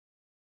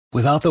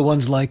Without the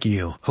ones like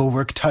you, who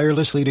work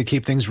tirelessly to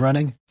keep things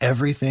running,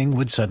 everything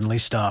would suddenly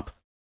stop.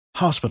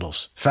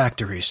 Hospitals,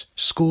 factories,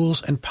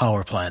 schools, and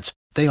power plants,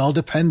 they all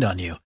depend on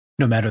you.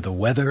 No matter the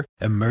weather,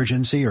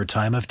 emergency, or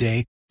time of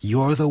day,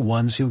 you're the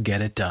ones who get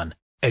it done.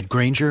 At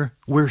Grainger,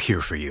 we're here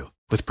for you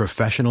with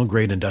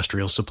professional-grade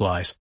industrial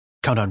supplies.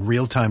 Count on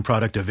real-time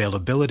product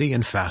availability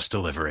and fast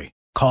delivery.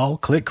 Call,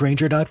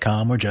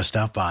 clickgrainger.com, or just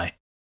stop by.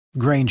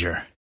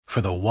 Grainger, for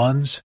the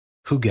ones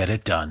who get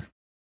it done.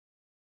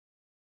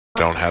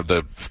 Don't have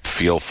the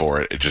feel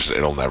for it.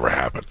 It'll never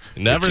happen.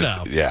 Never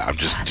know. Yeah, I'm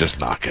just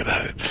not good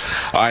at it.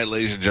 All right,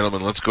 ladies and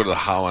gentlemen, let's go to the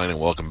hotline and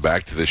welcome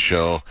back to the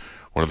show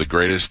one of the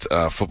greatest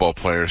football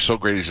players. So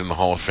great he's in the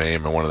Hall of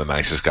Fame and one of the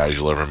nicest guys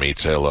you'll ever meet.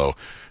 Say hello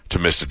to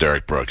Mr.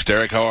 Derrick Brooks.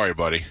 Derrick, how are you,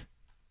 buddy?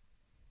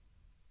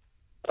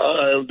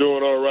 I am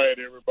doing all right,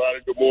 everybody.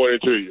 Good morning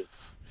to you.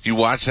 You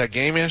watched that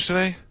game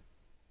yesterday?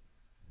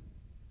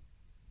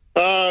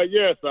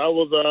 Yes, I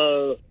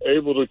was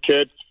able to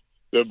catch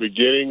the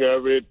beginning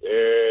of it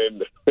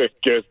and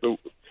catch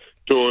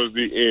towards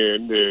the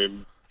end,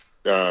 and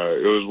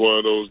it was one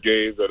of those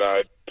games that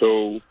I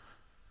told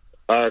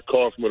our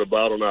Kaufman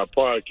about on our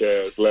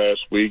podcast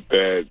last week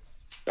that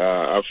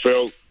I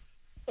felt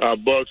our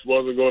Bucks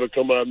wasn't going to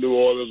come out of New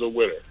Orleans a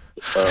winner.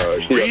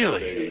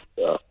 Really?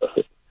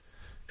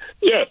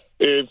 Yeah.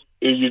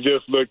 You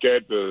just look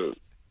at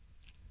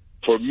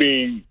for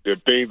me, the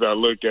things I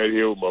look at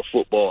here with my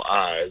football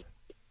eyes,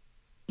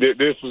 this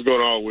is going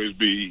to always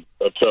be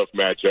a tough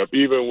matchup,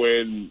 even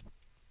when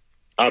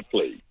I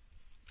played.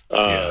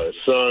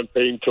 Sean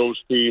Payton coach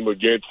team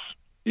against,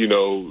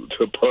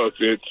 the Bucks.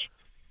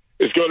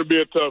 It's going to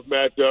be a tough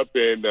matchup,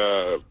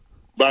 and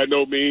by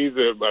no means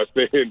am I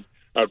saying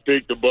I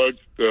picked the Bucks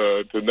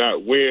to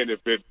not win if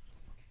it's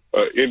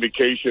an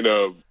indication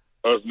of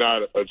us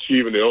not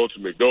achieving the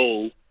ultimate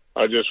goal.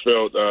 I just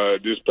felt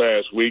this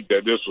past week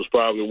that this was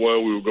probably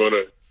one we were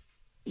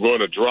going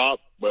to drop,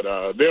 but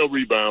they'll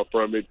rebound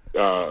from it.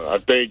 I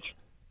think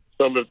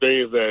some of the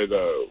things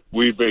that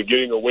we've been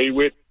getting away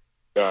with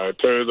in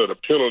terms of the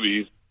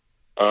penalties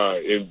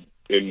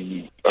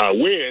in our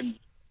wins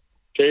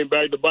came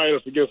back to bite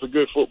us against a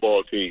good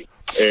football team,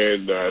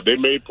 and they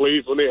made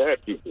plays when they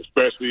had to,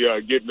 especially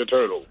getting the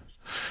turnovers.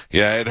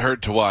 Yeah, it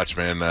hurt to watch,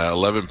 man.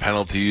 11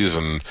 penalties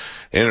and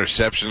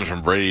interceptions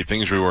from Brady,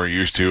 things we weren't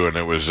used to, and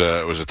it was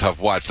a tough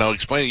watch. Now,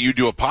 explain, you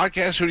do a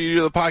podcast? Who do you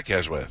do the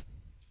podcast with?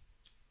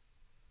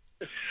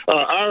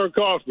 Aaron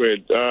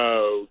Kaufman,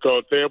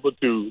 called Tampa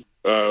 2.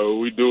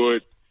 We do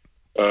it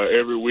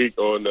every week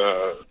on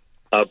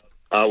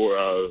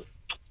our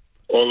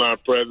online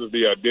presence,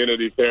 the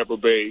Identity Tampa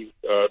Bay,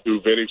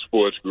 through Vintage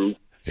Sports Group.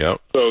 Yep.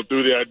 So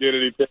through the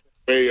Identity Tampa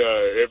Bay,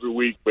 every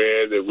week,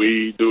 man, that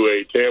we do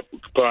a Tampa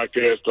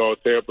podcast called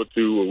Tampa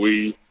 2, where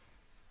we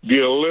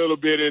get a little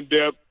bit in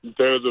depth in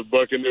terms of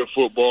Buccaneer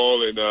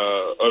football and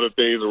other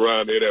things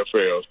around the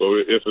NFL. So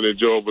it's an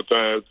enjoyable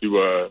time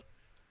to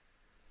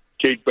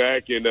kick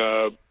back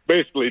and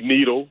basically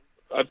needle.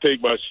 I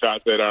take my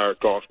shots at Ira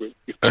Kaufman.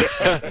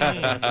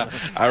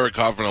 Ira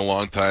Kaufman, a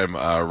longtime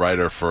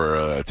writer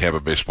for Tampa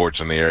Bay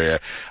sports in the area.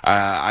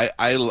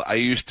 I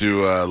used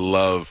to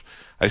love.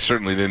 I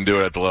certainly didn't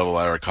do it at the level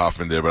Ira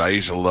Kaufman did, but I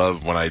used to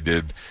love when I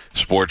did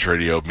sports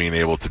radio, being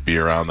able to be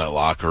around that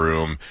locker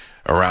room,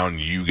 around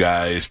you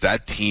guys.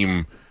 That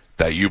team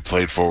that you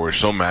played for was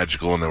so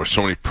magical, and there were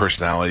so many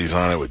personalities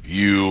on it with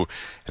you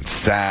and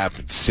Sapp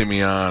and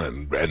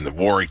Simeon and the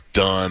Warwick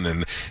Dunn,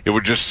 and it were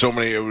just so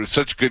many. It was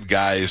such good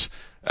guys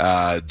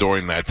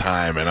during that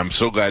time, and I'm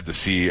so glad to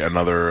see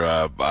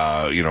another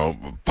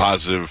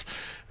positive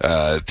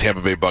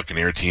Tampa Bay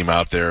Buccaneer team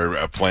out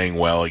there playing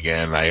well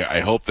again. I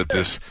hope that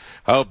this.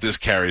 I hope this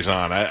carries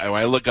on. When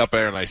I look up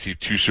there and I see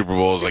 2 Super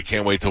Bowls, I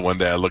can't wait till one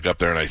day I look up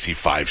there and I see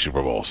 5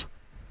 Super Bowls.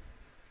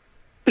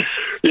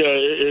 Yeah,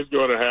 it's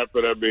going to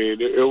happen. I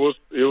mean, it was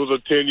a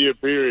 10-year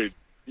period,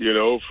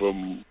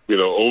 from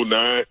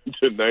 09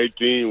 to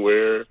 19,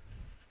 where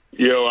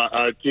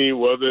our team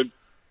wasn't,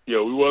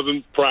 we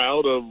wasn't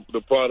proud of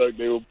the product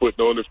they were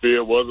putting on the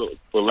field. Wasn't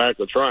for lack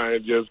of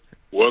trying, just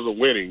wasn't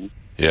winning.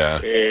 Yeah,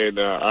 and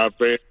our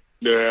fans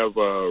have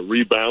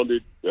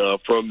rebounded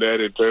from that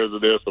in terms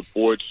of their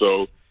support.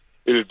 So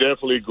it is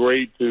definitely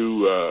great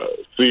to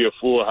see a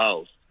full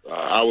house.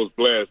 I was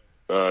blessed,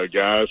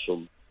 guys,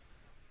 from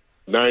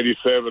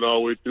 97 all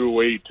the way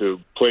through 8 to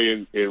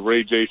play in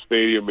Ray J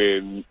Stadium,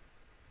 and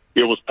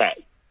it was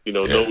packed.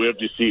 No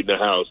empty seat in the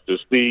house. To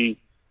see,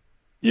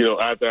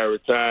 after I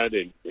retired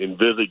and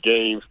visit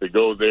games, to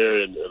go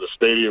there and the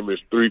stadium is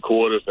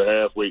 3/4 to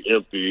halfway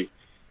empty,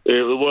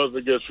 it was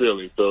a good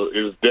feeling. So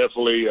it was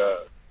definitely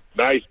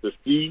nice to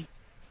see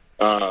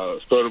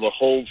sort of a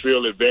home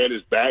field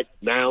advantage back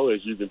now.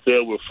 As you can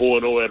tell, we're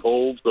 4-0 at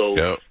home.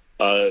 So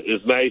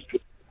it's nice to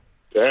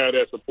have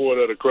that support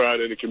of the crowd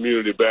and the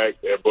community back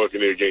at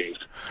Buccaneer games.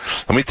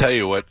 Let me tell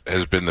you what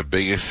has been the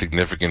biggest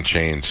significant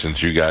change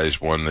since you guys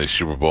won the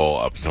Super Bowl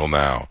up until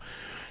now,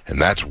 and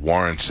that's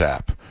Warren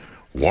Sapp.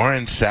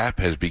 Warren Sapp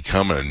has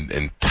become an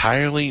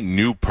entirely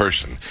new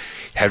person.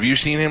 Have you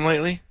seen him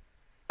lately?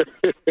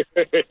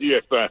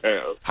 Yes, I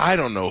have. I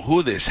don't know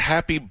who this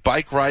happy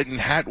bike-riding,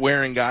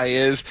 hat-wearing guy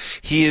is.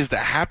 He is the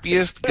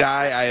happiest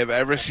guy I have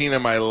ever seen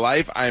in my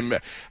life. I'm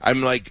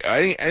like,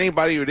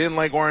 anybody who didn't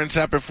like Warren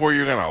Sapp before,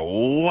 you're going to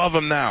love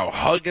him now.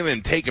 Hugging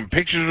and taking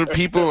pictures with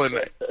people,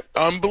 and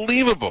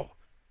unbelievable.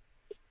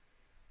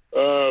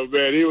 Oh,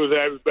 man, he was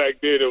happy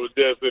back then. It was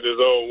just in his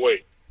own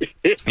way.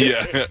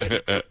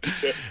 Yeah.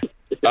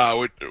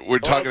 We're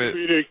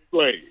talking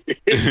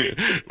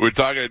we're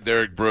talking to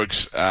Derrick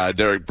Brooks.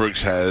 Derrick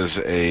Brooks has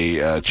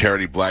a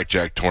charity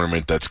blackjack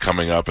tournament that's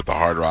coming up at the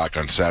Hard Rock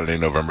on Saturday,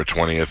 November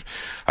 20th.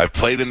 I've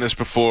played in this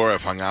before.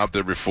 I've hung out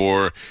there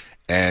before.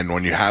 And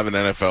when you have an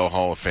NFL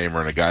Hall of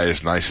Famer and a guy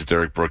as nice as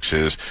Derrick Brooks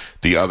is,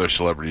 the other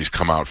celebrities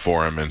come out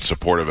for him in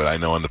support of it. I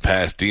know in the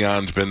past,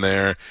 Dion's been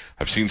there.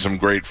 I've seen some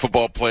great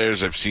football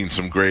players. I've seen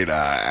some great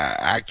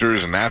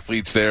actors and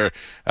athletes there.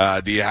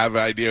 Do you have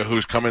an idea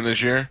who's coming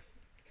this year?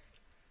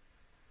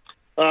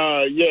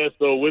 Yeah,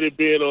 so with it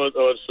being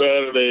on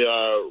Saturday,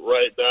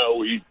 right now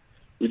we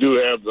do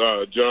have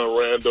John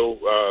Randall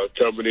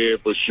coming in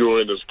for sure,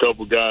 and there's a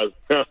couple guys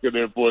knocking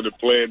in for the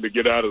plan to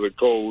get out of the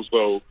cold.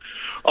 So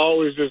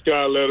always just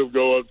kind of let them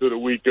go up to the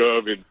week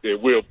of, and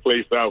we'll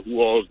place out who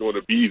all is going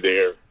to be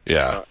there.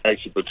 Yeah,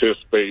 actually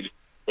participate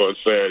on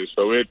Saturday.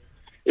 So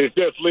it's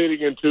just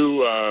leading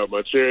into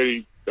my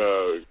charity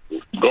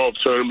golf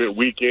tournament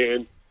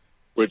weekend,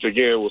 which,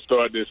 again, will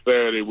start this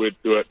Saturday with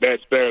that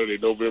Saturday,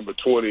 November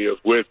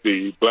 20th, with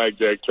the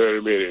blackjack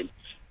tournament. And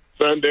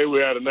Sunday we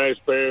had a nice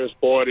parents'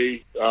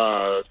 party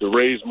to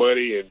raise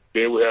money, and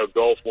then we have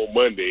golf on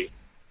Monday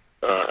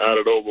out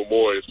at Old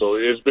Memorial. So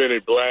it's been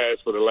a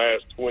blast for the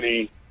last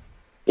 21,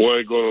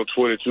 going on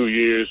 22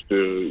 years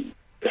to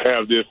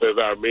have this as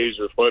our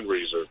major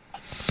fundraiser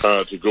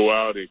to go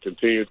out and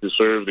continue to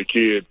serve the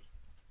kids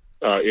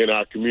in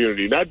our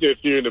community, not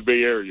just here in the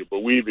Bay Area,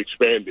 but we've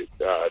expanded,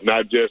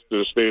 not just to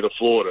the state of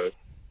Florida,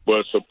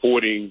 but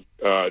supporting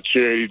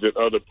charities and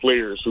other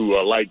players who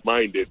are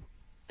like-minded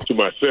to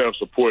myself,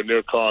 supporting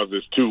their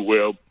causes too,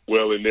 well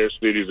in their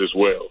cities as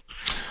well.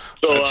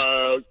 So,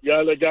 I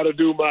got to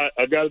do my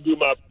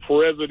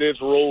president's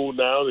role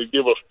now to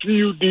give a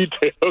few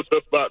details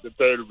about the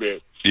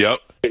tournament. Yep.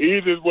 The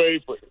easiest way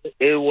for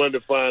everyone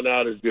to find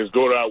out is just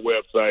go to our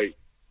website,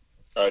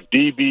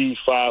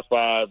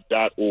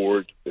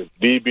 db55.org. It's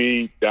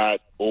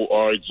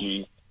db.org.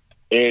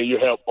 And you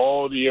have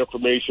all the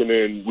information,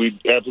 and we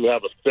have to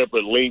have a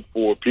separate link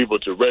for people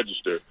to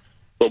register.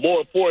 But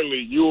more importantly,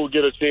 you will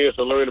get a chance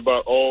to learn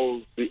about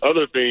all the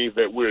other things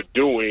that we're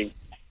doing,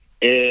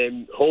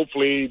 and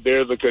hopefully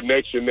there's a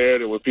connection there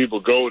that when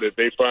people go, that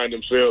they find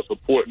themselves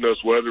supporting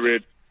us, whether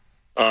it's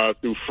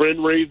through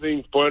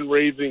fundraising,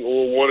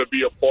 or want to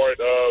be a part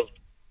of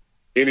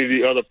any of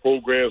the other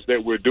programs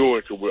that we're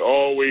doing, because we're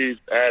always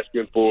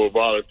asking for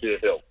volunteer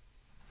help.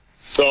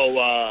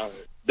 So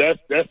that's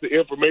the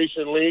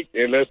information link,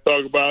 and let's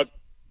talk about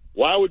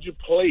why would you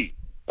play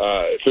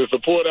to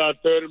support our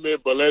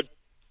tournament. But let's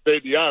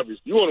state the obvious: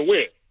 you want to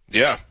win.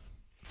 Yeah,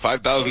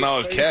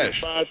 $5,000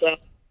 cash.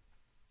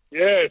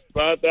 Yes,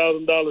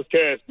 $5,000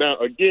 cash. Now,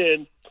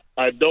 again,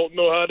 I don't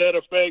know how that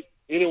affects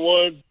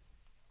anyone's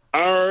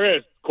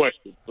IRS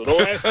question. So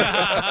don't ask me.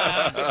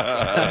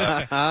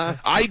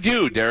 I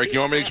do, Derrick.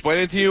 You want me to explain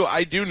it to you?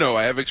 I do know.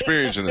 I have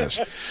experience in this.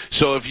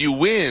 So if you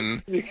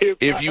win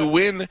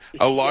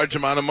a large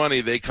amount of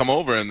money, they come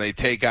over and they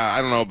take out,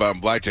 I don't know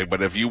about blackjack,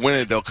 but if you win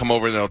it, they'll come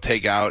over and they'll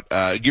take out,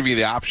 give you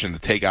the option to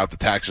take out the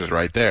taxes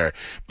right there.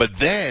 But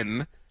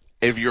then,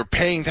 if you're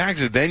paying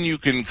taxes, then you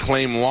can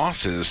claim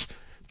losses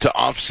to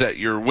offset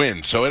your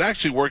win. So it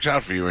actually works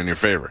out for you in your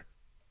favor.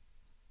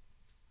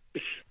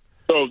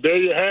 So there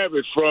you have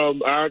it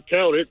from our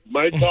accountant,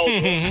 Mike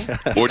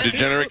Calta. Or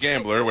degenerate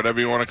gambler, whatever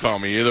you want to call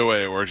me. Either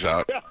way, it works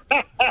out.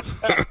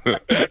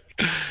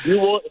 You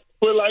want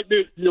put it like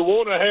this: you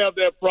want to have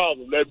that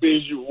problem. That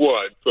means you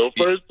won. So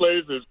first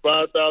place is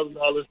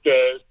 $5,000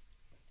 cash.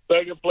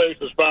 Second place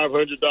is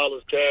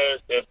 $500 cash,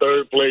 and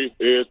third place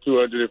is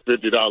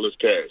 $250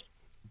 cash.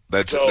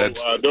 That's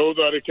those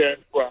are the cash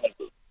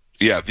prizes.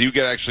 Yeah, if you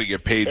actually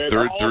get paid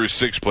third through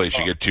sixth place,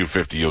 you get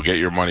 $250. You'll get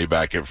your money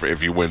back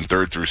if you win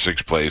third through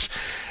sixth place.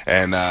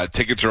 And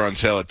tickets are on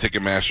sale at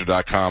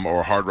Ticketmaster.com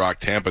or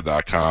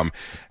HardRockTampa.com,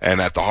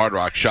 and at the Hard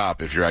Rock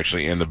shop if you're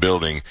actually in the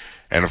building.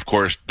 And of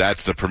course,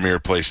 that's the premier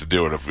place to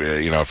do it if you're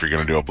going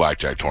to do a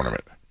blackjack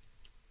tournament.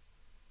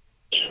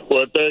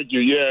 Well, thank you.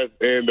 Yes,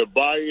 and the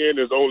buy-in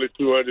is only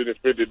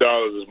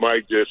 $250, as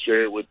Mike just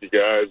shared with you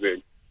guys.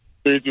 And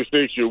 3 through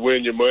 6, you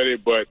win your money,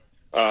 but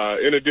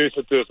in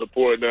addition to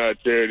supporting our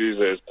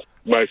charities, as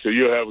Mike said,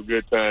 you'll have a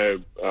good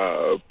time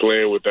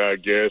playing with our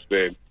guests.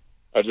 And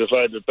I'd just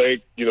like to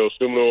thank,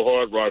 Seminole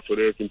Hard Rock for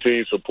their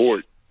continued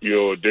support,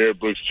 Derrick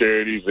Brooks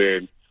Charities.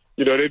 And,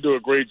 they do a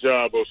great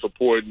job of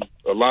supporting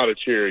a lot of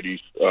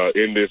charities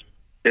in this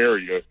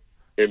area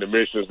in the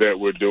missions that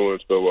we're doing.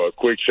 So a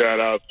quick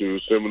shout-out to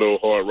Seminole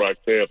Hard Rock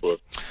Tampa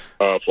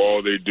for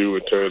all they do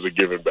in terms of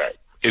giving back.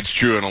 It's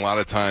true, and a lot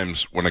of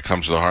times when it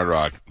comes to the Hard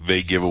Rock,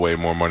 they give away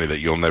more money that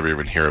you'll never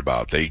even hear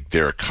about.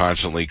 They're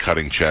constantly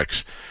cutting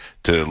checks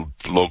to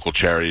local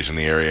charities in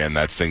the area, and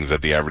that's things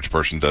that the average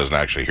person doesn't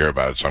actually hear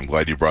about. So I'm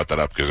glad you brought that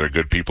up because they're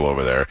good people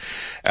over there.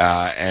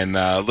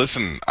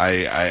 Listen,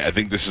 I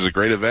think this is a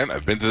great event.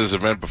 I've been to this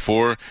event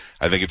before.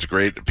 I think it's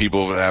great.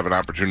 People have an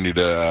opportunity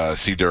to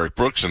see Derrick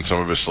Brooks and some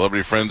of his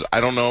celebrity friends.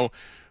 I don't know,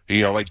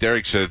 like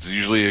Derrick said, it's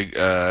usually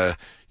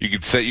you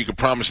could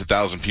promise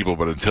 1,000 people,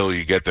 but until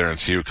you get there and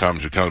see who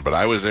comes. But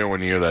I was there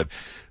one year that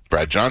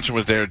Brad Johnson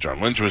was there,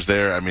 John Lynch was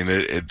there. I mean,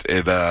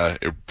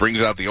 it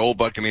brings out the old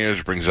Buccaneers.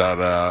 It brings out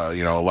a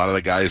lot of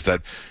the guys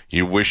that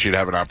you wish you'd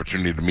have an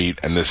opportunity to meet,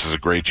 and this is a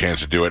great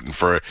chance to do it. And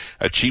for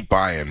a cheap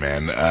buy-in,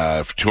 man,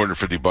 for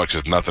 $250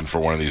 is nothing for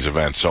one of these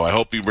events. So I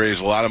hope you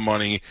raise a lot of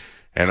money,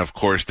 and of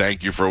course,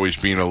 thank you for always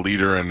being a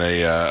leader and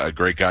a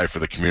great guy for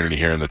the community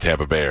here in the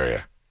Tampa Bay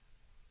area.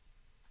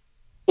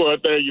 Well,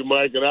 thank you,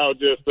 Mike, and I'll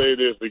just say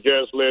this: the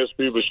guest list,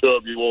 people show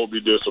up, you won't be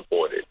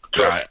disappointed.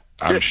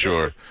 I'm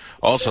sure.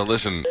 Also,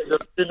 listen. A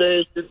few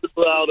names you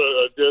threw out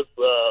just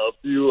a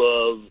few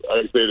of,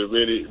 I say, the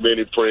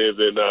many friends,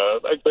 and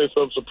I say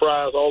some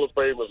surprise. All the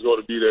famous are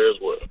going to be there as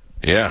well.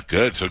 Yeah,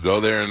 good. So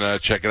go there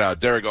and check it out.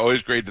 Derrick,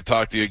 always great to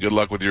talk to you. Good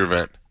luck with your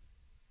event.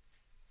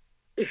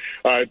 All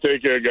right,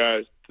 take care,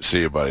 guys. See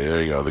you, buddy.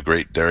 There you go. The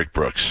great Derrick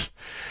Brooks.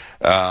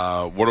 What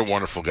a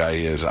wonderful guy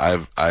he is.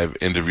 I've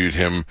interviewed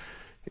him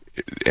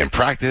in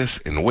practice,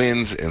 in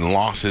wins, in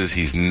losses.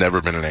 He's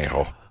never been an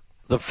a-hole.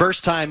 The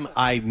first time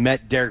I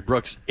met Derrick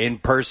Brooks in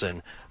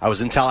person, I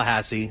was in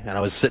Tallahassee, and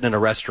I was sitting in a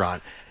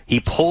restaurant.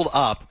 He pulled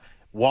up,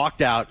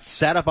 walked out,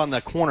 sat up on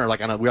the corner,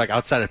 we were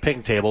outside a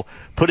picnic table,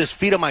 put his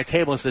feet on my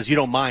table and says, "You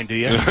don't mind, do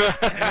you?" And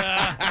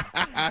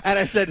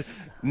I said,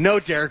 "No,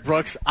 Derrick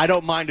Brooks, I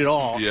don't mind at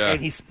all." Yeah. And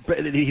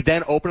he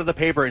then opened up the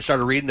paper and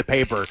started reading the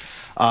paper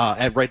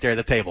right there at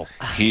the table.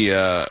 He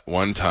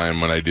one time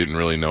when I didn't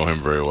really know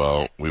him very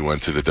well, we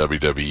went to the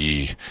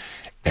WWE,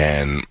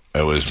 and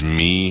it was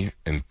me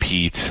and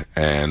Pete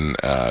and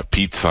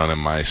Pete's son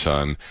and my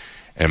son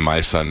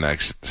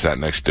sat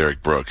next to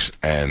Derrick Brooks,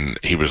 and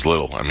he was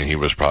little. I mean, he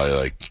was probably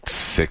like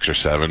 6 or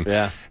 7.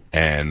 Yeah.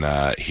 And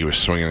he was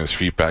swinging his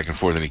feet back and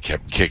forth, and he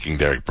kept kicking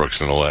Derrick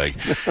Brooks in the leg.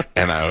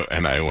 and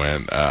I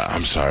went,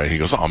 "I'm sorry." He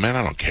goes, "Oh, man,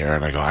 I don't care."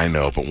 And I go, "I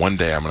know, but one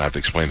day I'm going to have to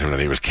explain to him that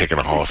he was kicking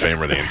a Hall of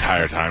Famer the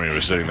entire time he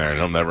was sitting there, and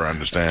he'll never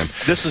understand."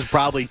 This was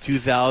probably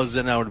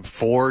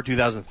 2004,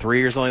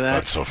 2003 or something like that.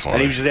 That's so funny.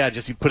 And he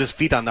was he put his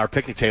feet on our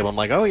picnic table. I'm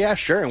like, "Oh, yeah,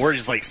 sure." And we're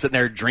just like sitting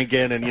there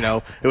drinking, and,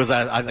 it was,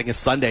 I think, a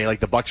Sunday,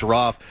 like the Bucks were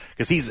off,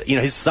 because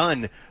his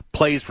son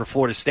plays for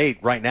Florida State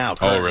right now.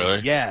 Currently. Oh, really?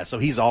 Yeah, so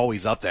he's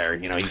always up there.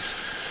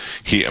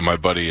 My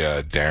buddy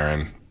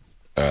Darren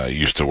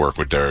used to work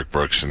with Derrick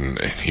Brooks, and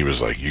he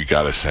was like, you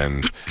got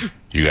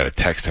to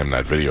text him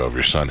that video of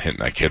your son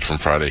hitting that kid from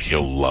Friday.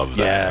 He'll love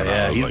that."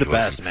 Yeah, he's the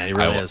best, man. He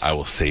really is. I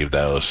will save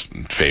those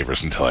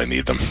favors until I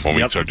need them when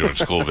we start doing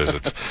school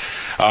visits.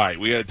 All right,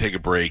 we got to take a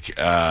break.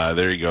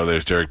 There you go.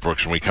 There's Derrick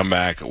Brooks. When we come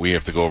back, we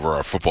have to go over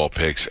our football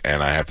picks,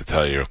 and I have to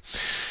tell you,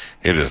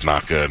 it is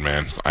not good,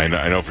 man. I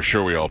know for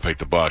sure we all picked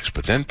the Bucks,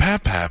 but then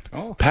Pap's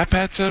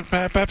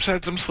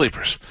had some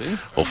sleepers. See?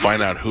 We'll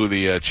find out who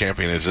the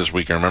champion is this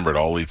week. And remember, it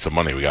all leads to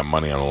money. We got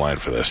money on the line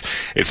for this.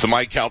 It's the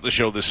Mike Calta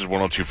Show. This is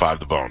 102.5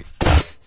 The Bone.